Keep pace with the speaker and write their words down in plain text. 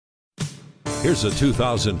Here's a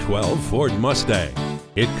 2012 Ford Mustang.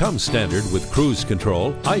 It comes standard with cruise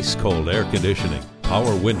control, ice-cold air conditioning,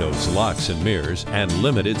 power windows, locks and mirrors, and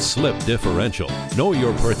limited slip differential. Know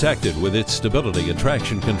you're protected with its stability and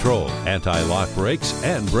traction control, anti-lock brakes,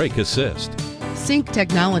 and brake assist. Sync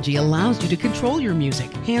technology allows you to control your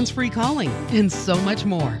music, hands-free calling, and so much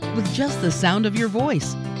more with just the sound of your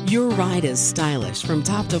voice. Your ride is stylish from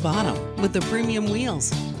top to bottom with the premium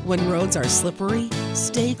wheels. When roads are slippery,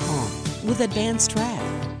 stay calm with advanced track.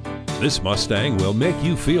 This Mustang will make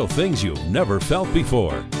you feel things you've never felt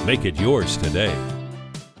before. Make it yours today.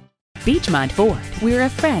 Beechmont Ford, we're a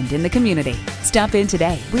friend in the community. Stop in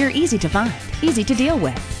today. We're easy to find, easy to deal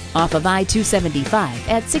with. Off of I-275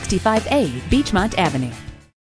 at 65A Beechmont Avenue.